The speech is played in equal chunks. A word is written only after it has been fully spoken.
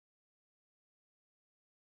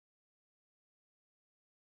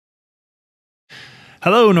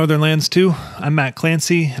Hello, Northernlands3. I'm Matt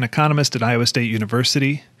Clancy, an economist at Iowa State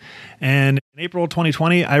University. And in April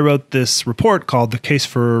 2020, I wrote this report called The Case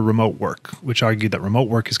for Remote Work, which argued that remote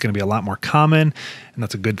work is going to be a lot more common, and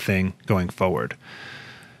that's a good thing going forward.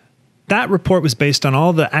 That report was based on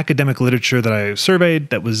all the academic literature that I surveyed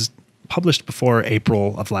that was published before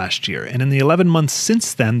April of last year. And in the 11 months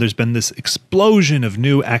since then, there's been this explosion of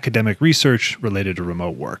new academic research related to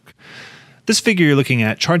remote work. This figure you're looking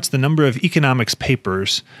at charts the number of economics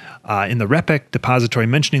papers in the RepEc depository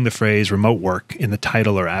mentioning the phrase remote work in the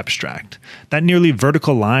title or abstract. That nearly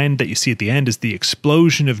vertical line that you see at the end is the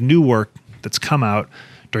explosion of new work that's come out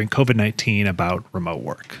during COVID-19 about remote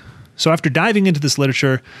work. So after diving into this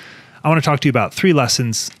literature, I want to talk to you about 3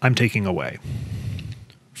 lessons I'm taking away.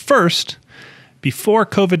 First, before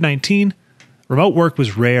COVID-19, remote work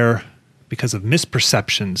was rare because of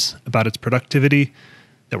misperceptions about its productivity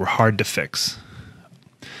that were hard to fix.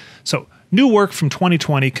 So, new work from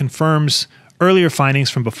 2020 confirms earlier findings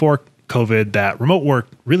from before COVID that remote work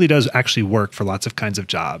really does actually work for lots of kinds of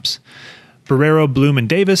jobs. Barrero, Bloom, and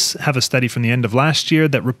Davis have a study from the end of last year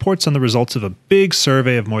that reports on the results of a big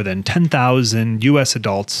survey of more than 10,000 U.S.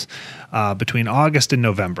 adults between August and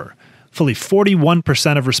November. Fully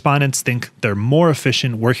 41% of respondents think they're more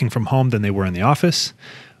efficient working from home than they were in the office.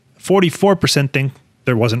 44% think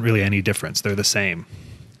there wasn't really any difference. They're the same.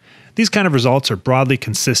 These kind of results are broadly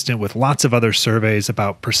consistent with lots of other surveys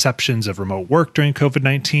about perceptions of remote work during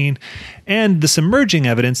COVID-19 and this emerging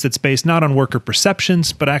evidence that's based not on worker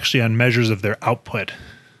perceptions, but actually on measures of their output.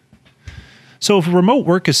 So if remote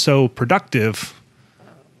work is so productive,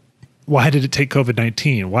 why did it take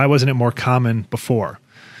COVID-19? Why wasn't it more common before?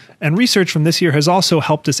 And research from this year has also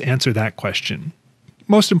helped us answer that question.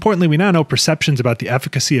 Most importantly, we now know perceptions about the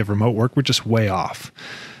efficacy of remote work were just way off.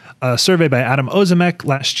 A survey by Adam Ozimek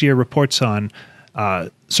last year reports on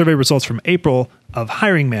survey results from April of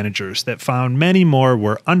hiring managers that found many more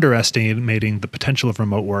were underestimating the potential of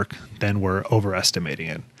remote work than were overestimating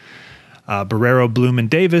it. Barrero, Bloom, and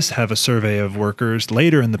Davis have a survey of workers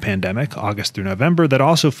later in the pandemic, August through November, that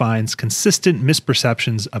also finds consistent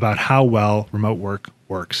misperceptions about how well remote work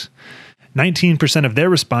works. 19% of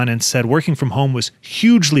their respondents said working from home was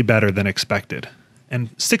hugely better than expected. And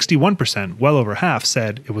 61%, well over half,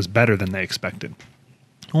 said it was better than they expected.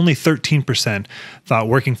 Only 13% thought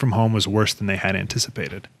working from home was worse than they had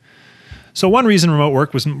anticipated. So one reason remote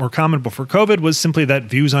work was more common before COVID was simply that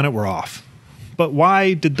views on it were off. But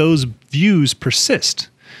why did those views persist?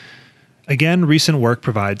 Again, recent work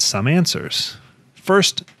provides some answers.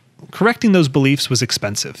 First, correcting those beliefs was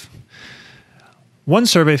expensive. One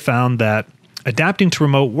survey found that adapting to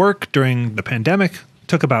remote work during the pandemic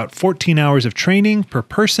took about 14 hours of training per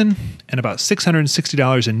person and about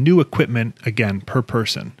 $660 in new equipment, again, per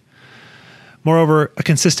person. Moreover, a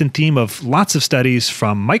consistent theme of lots of studies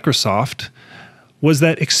from Microsoft was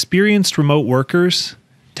that experienced remote workers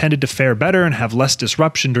tended to fare better and have less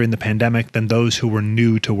disruption during the pandemic than those who were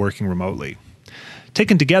new to working remotely.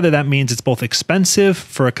 Taken together, that means it's both expensive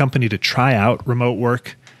for a company to try out remote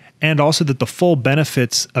work and also that the full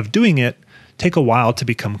benefits of doing it take a while to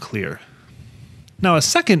become clear. Now, a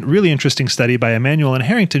second really interesting study by Emanuel and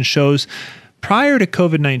Harrington shows prior to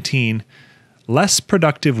COVID-19, less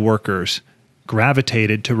productive workers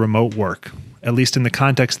gravitated to remote work, at least in the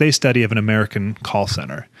context they study of an American call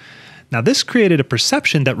center. Now, this created a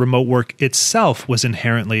perception that remote work itself was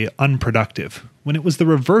inherently unproductive, when it was the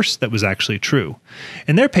reverse that was actually true.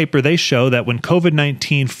 In their paper, they show that when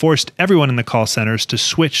COVID-19 forced everyone in the call centers to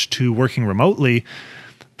switch to working remotely,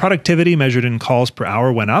 productivity measured in calls per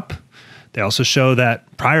hour went up. They also show that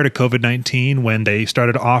prior to COVID-19, when they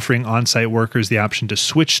started offering on-site workers the option to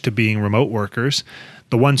switch to being remote workers,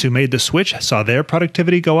 the ones who made the switch saw their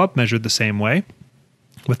productivity go up, measured the same way,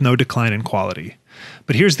 with no decline in quality.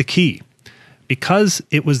 But here's the key. Because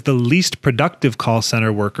it was the least productive call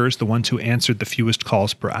center workers, the ones who answered the fewest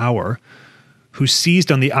calls per hour, who seized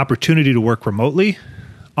on the opportunity to work remotely,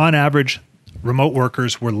 on average, remote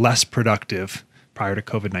workers were less productive prior to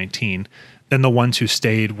COVID-19 than the ones who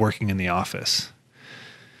stayed working in the office.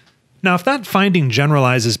 Now, if that finding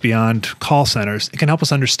generalizes beyond call centers, it can help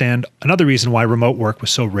us understand another reason why remote work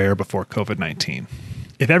was so rare before COVID-19.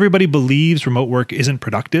 If everybody believes remote work isn't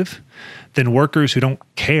productive, then workers who don't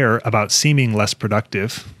care about seeming less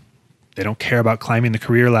productive, they don't care about climbing the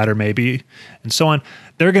career ladder maybe, and so on,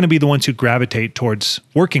 they're going to be the ones who gravitate towards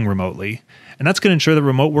working remotely. And that's going to ensure that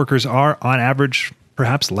remote workers are, on average,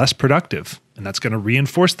 perhaps less productive. And that's going to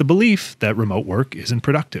reinforce the belief that remote work isn't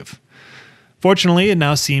productive. Fortunately, it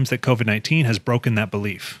now seems that COVID-19 has broken that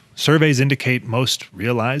belief. Surveys indicate most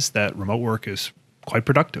realize that remote work is quite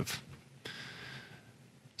productive.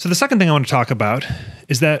 So the second thing I want to talk about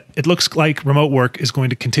is that it looks like remote work is going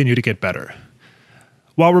to continue to get better.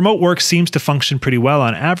 While remote work seems to function pretty well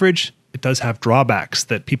on average, it does have drawbacks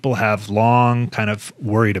that people have long kind of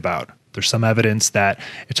worried about. There's some evidence that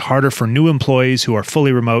it's harder for new employees who are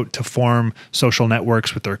fully remote to form social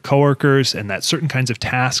networks with their coworkers, and that certain kinds of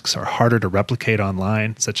tasks are harder to replicate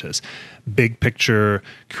online, such as big picture,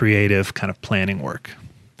 creative kind of planning work.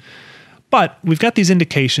 But we've got these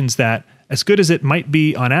indications that as good as it might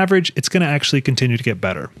be on average, it's going to actually continue to get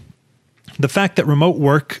better. The fact that remote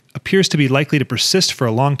work appears to be likely to persist for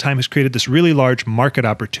a long time has created this really large market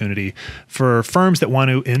opportunity for firms that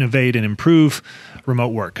want to innovate and improve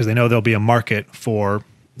remote work because they know there'll be a market for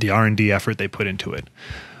the R&D effort they put into it.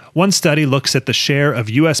 One study looks at the share of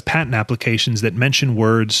U.S. patent applications that mention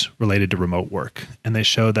words related to remote work, and they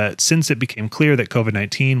show that since it became clear that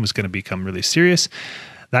COVID-19 was going to become really serious,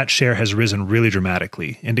 that share has risen really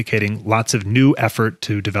dramatically, indicating lots of new effort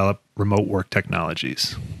to develop remote work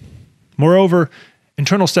technologies. Moreover,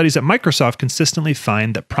 internal studies at Microsoft consistently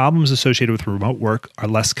find that problems associated with remote work are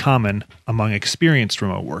less common among experienced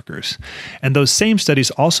remote workers. And those same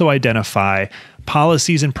studies also identify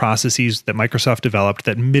policies and processes that Microsoft developed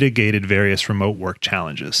that mitigated various remote work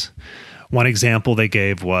challenges. One example they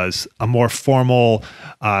gave was a more formal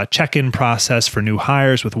check-in process for new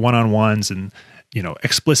hires with one-on-ones and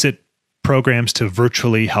explicit programs to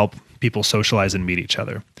virtually help people socialize and meet each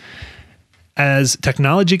other. As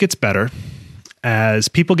technology gets better, as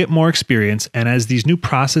people get more experience, and as these new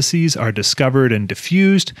processes are discovered and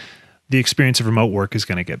diffused, the experience of remote work is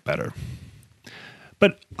going to get better.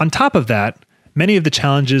 But on top of that, many of the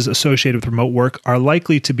challenges associated with remote work are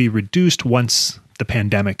likely to be reduced once the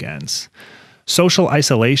pandemic ends. Social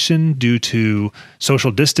isolation due to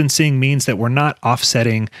social distancing means that we're not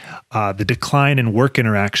offsetting the decline in work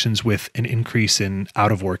interactions with an increase in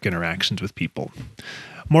out-of-work interactions with people.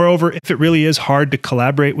 Moreover, if it really is hard to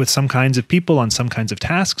collaborate with some kinds of people on some kinds of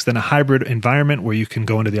tasks, then a hybrid environment where you can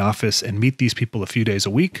go into the office and meet these people a few days a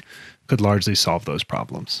week could largely solve those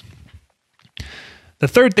problems. The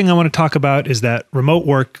third thing I want to talk about is that remote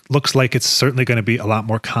work looks like it's certainly going to be a lot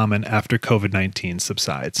more common after COVID-19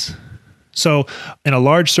 subsides. So in a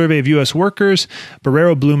large survey of U.S. workers,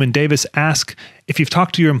 Barrero, Bloom, and Davis ask if you've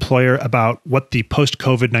talked to your employer about what the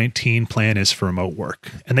post-COVID-19 plan is for remote work.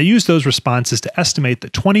 And they use those responses to estimate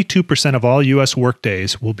that 22% of all U.S.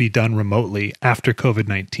 workdays will be done remotely after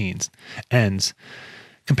COVID-19 ends,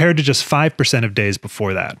 compared to just 5% of days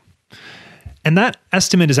before that. And that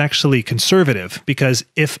estimate is actually conservative because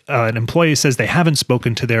if an employee says they haven't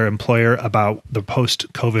spoken to their employer about the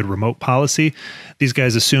post-COVID remote policy, these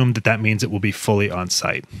guys assume that that means it will be fully on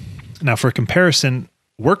site. Now, for comparison,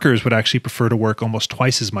 workers would actually prefer to work almost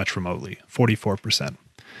twice as much remotely, 44%.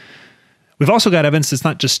 We've also got evidence it's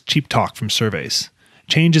not just cheap talk from surveys.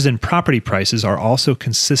 Changes in property prices are also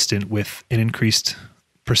consistent with an increased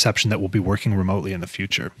perception that we'll be working remotely in the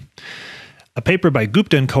future. A paper by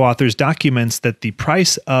Gupta and co-authors documents that the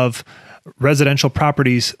price of residential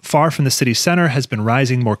properties far from the city center has been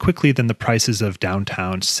rising more quickly than the prices of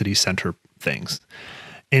downtown city center things.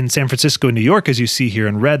 In San Francisco and New York, as you see here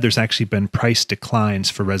in red, there's actually been price declines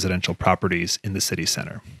for residential properties in the city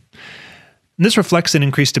center. And this reflects an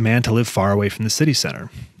increased demand to live far away from the city center.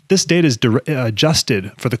 This data is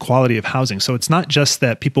adjusted for the quality of housing. So it's not just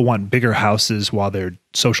that people want bigger houses while they're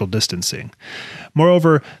social distancing.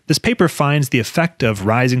 Moreover, this paper finds the effect of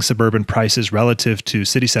rising suburban prices relative to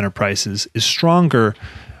city center prices is stronger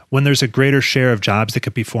when there's a greater share of jobs that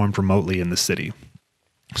could be formed remotely in the city.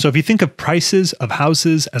 So if you think of prices of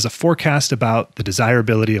houses as a forecast about the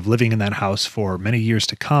desirability of living in that house for many years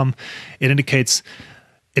to come, it indicates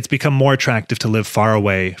it's become more attractive to live far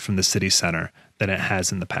away from the city center than it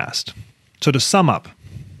has in the past. So to sum up,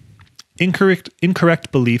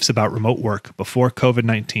 incorrect beliefs about remote work before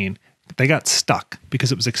COVID-19, they got stuck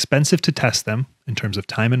because it was expensive to test them in terms of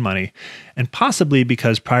time and money, and possibly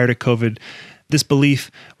because prior to COVID, this belief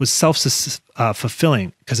was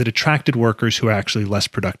self-fulfilling because it attracted workers who are actually less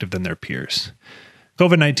productive than their peers.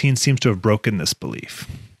 COVID-19 seems to have broken this belief.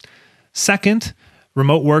 Second,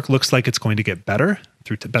 remote work looks like it's going to get better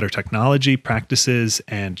through better technology, practices,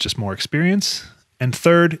 and just more experience. And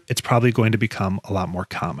third, it's probably going to become a lot more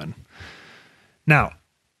common. Now,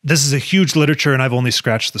 this is a huge literature and I've only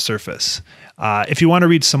scratched the surface. If you want to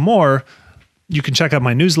read some more, you can check out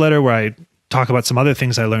my newsletter where I talk about some other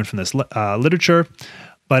things I learned from this literature.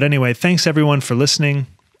 But anyway, thanks everyone for listening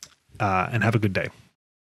and have a good day.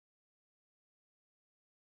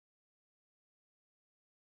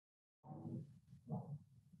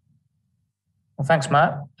 Well, thanks,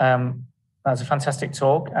 Matt. That was a fantastic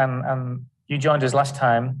talk, and you joined us last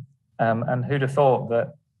time. And who'd have thought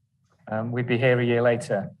that we'd be here a year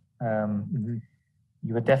later.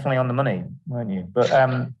 You were definitely on the money, weren't you? But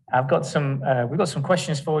we've got some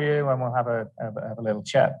questions for you, and we'll have a little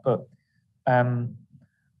chat. But I've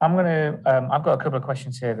got a couple of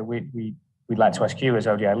questions here that we'd like to ask you as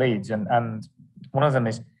ODI leads, and one of them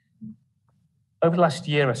is, over the last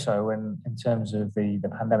year or so, in terms of the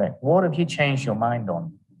pandemic, what have you changed your mind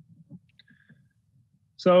on?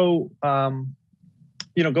 So,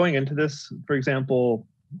 going into this, for example,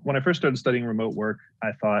 when I first started studying remote work,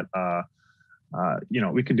 I thought,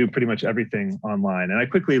 we can do pretty much everything online. And I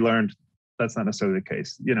quickly learned that's not necessarily the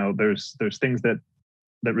case. There's things that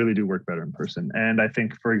really do work better in person. And I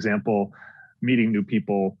think, for example, meeting new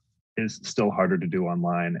people is still harder to do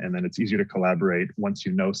online. And then it's easier to collaborate once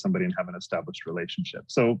you know somebody and have an established relationship.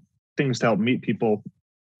 So things to help meet people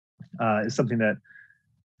is something that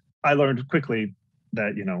I learned quickly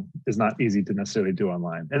that, is not easy to necessarily do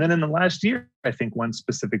online. And then in the last year, I think one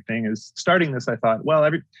specific thing is starting this, I thought, well,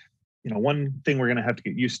 one thing we're going to have to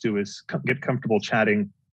get used to is get comfortable chatting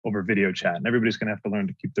over video chat. And everybody's going to have to learn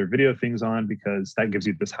to keep their video things on, because that gives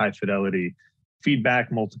you this high fidelity feedback,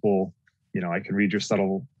 multiple, I can read your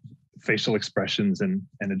subtle facial expressions and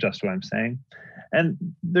adjust what I'm saying. And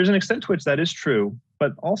there's an extent to which that is true,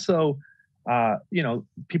 but also,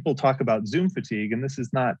 people talk about Zoom fatigue, and this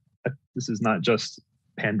is not just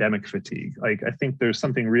pandemic fatigue. Like, I think there's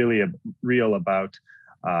something really real about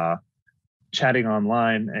chatting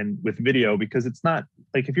online and with video, because it's not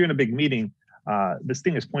like if you're in a big meeting, this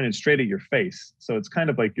thing is pointed straight at your face. So it's kind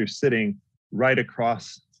of like you're sitting right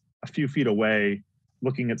across a few feet away,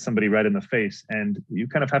 looking at somebody right in the face. And you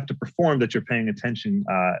kind of have to perform that you're paying attention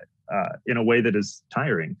in a way that is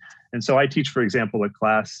tiring. And so I teach, for example, a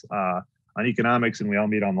class on economics, and we all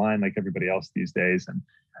meet online like everybody else these days. And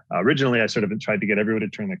originally I sort of tried to get everyone to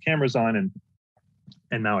turn their cameras on,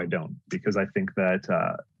 and now I don't, because I think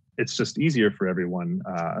that it's just easier for everyone.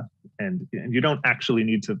 And you don't actually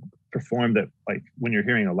need to perform that, like when you're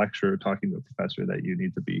hearing a lecture or talking to a professor, that you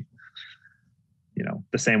need to be,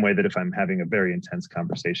 the same way that if I'm having a very intense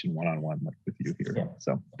conversation one-on-one, like with you here. Yeah.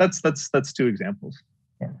 So that's two examples.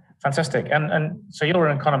 Yeah, fantastic. And so you're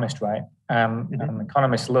an economist, right? And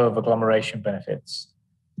economists love agglomeration benefits.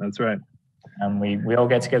 That's right. And we all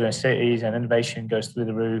get together in cities, and innovation goes through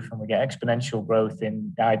the roof, and we get exponential growth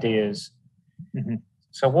in ideas.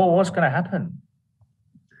 So what's going to happen?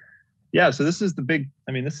 Yeah, so this is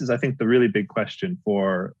I think the really big question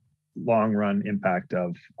for long run impact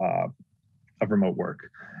of remote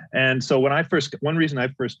work. And so one reason I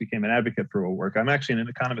first became an advocate for remote work, I'm actually an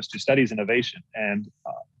economist who studies innovation. And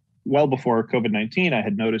well before COVID-19, I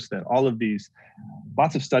had noticed that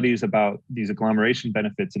lots of studies about these agglomeration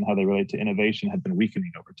benefits and how they relate to innovation had been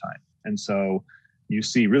weakening over time. And so you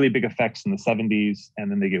see really big effects in the 70s,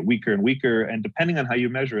 and then they get weaker and weaker. And depending on how you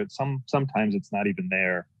measure it, sometimes it's not even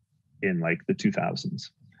there in like the 2000s.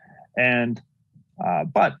 And,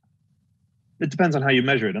 but it depends on how you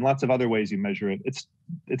measure it, and lots of other ways you measure it. It's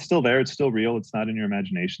still there, it's still real. It's not in your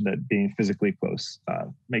imagination that being physically close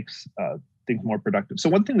makes things more productive. So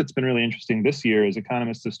one thing that's been really interesting this year is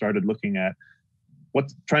economists have started looking at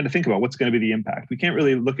trying to think about what's going to be the impact. We can't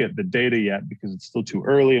really look at the data yet because it's still too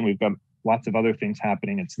early, and we've got lots of other things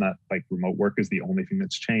happening. It's not like remote work is the only thing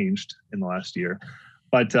that's changed in the last year.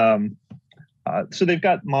 But so they've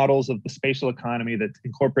got models of the spatial economy that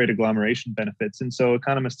incorporate agglomeration benefits. And so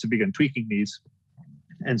economists have begun tweaking these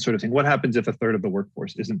and sort of think, what happens if a third of the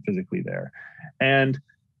workforce isn't physically there? And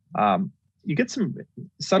you get some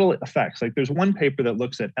subtle effects. Like there's one paper that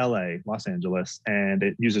looks at LA, Los Angeles, and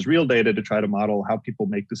it uses real data to try to model how people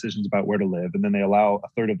make decisions about where to live. And then they allow a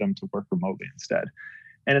third of them to work remotely instead.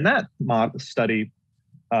 And in that study,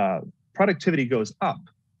 productivity goes up.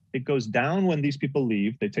 It goes down when these people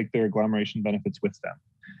leave. They take their agglomeration benefits with them.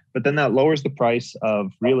 But then that lowers the price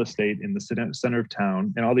of real estate in the center of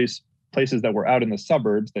town, and all these places that were out in the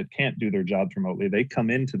suburbs that can't do their jobs remotely, they come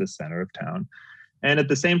into the center of town. And at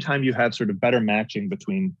the same time, you have sort of better matching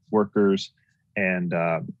between workers and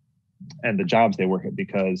the jobs they work at,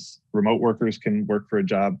 because remote workers can work for a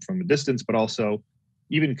job from a distance, but also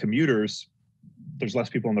even commuters, there's less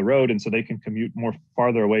people on the road, and so they can commute more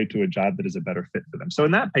farther away to a job that is a better fit for them. So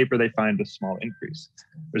in that paper, they find a small increase.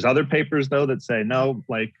 There's other papers, though, that say, no,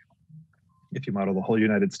 like if you model the whole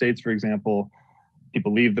United States, for example,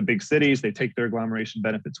 people leave the big cities, they take their agglomeration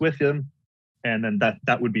benefits with them, and then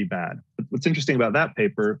that would be bad. But what's interesting about that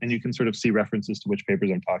paper, and you can sort of see references to which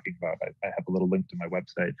papers I'm talking about. I have a little link to my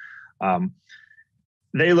website.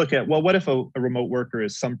 They look at, well, what if a remote worker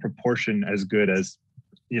is some proportion as good as,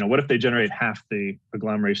 what if they generate half the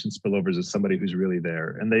agglomeration spillovers as somebody who's really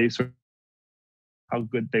there? And they sort of how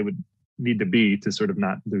good they would need to be to sort of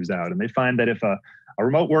not lose out. And they find that if a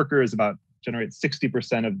remote worker generates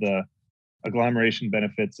 60% of the agglomeration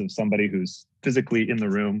benefits of somebody who's physically in the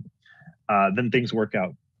room, then things work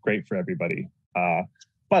out great for everybody.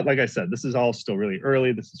 But like I said, this is all still really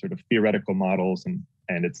early. This is sort of theoretical models,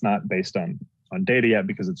 and it's not based on data yet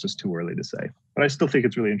because it's just too early to say. But I still think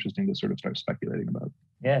it's really interesting to sort of start speculating about.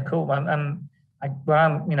 Yeah, cool. And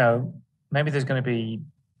maybe there's going to be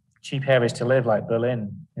cheap areas to live like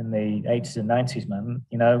Berlin in the 80s and 90s, man.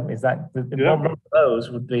 Is that one of those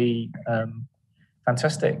would be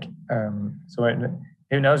fantastic. So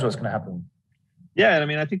who knows what's going to happen? Yeah, and I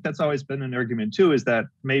mean, I think that's always been an argument too, is that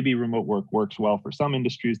maybe remote work works well for some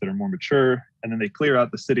industries that are more mature, and then they clear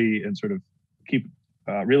out the city and sort of keep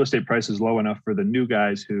real estate prices low enough for the new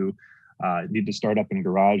guys who need to start up in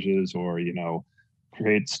garages or,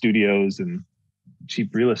 create studios and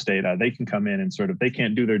cheap real estate. They can come in and they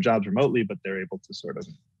can't do their jobs remotely, but they're able to sort of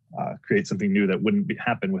create something new that wouldn't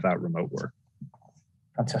happen without remote work.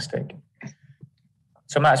 Fantastic.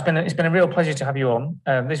 So Matt, it's been a real pleasure to have you on.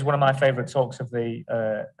 This is one of my favorite talks of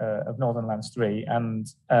Northernlands3, and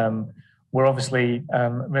we're obviously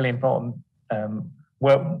really important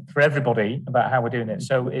work for everybody about how we're doing it.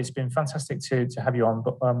 So it's been fantastic to have you on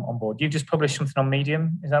board. You just published something on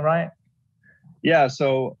Medium, is that right? Yeah.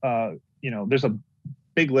 So there's a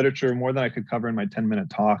big literature, more than I could cover in my 10-minute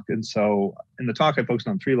talk. And so in the talk, I focused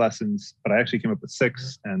on 3 lessons, but I actually came up with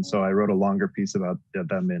 6. And so I wrote a longer piece about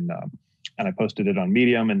them and I posted it on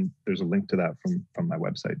Medium, and there's a link to that from my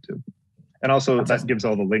website too. And also that gives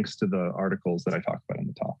all the links to the articles that I talked about in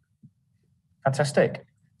the talk. Fantastic.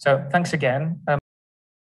 So thanks again.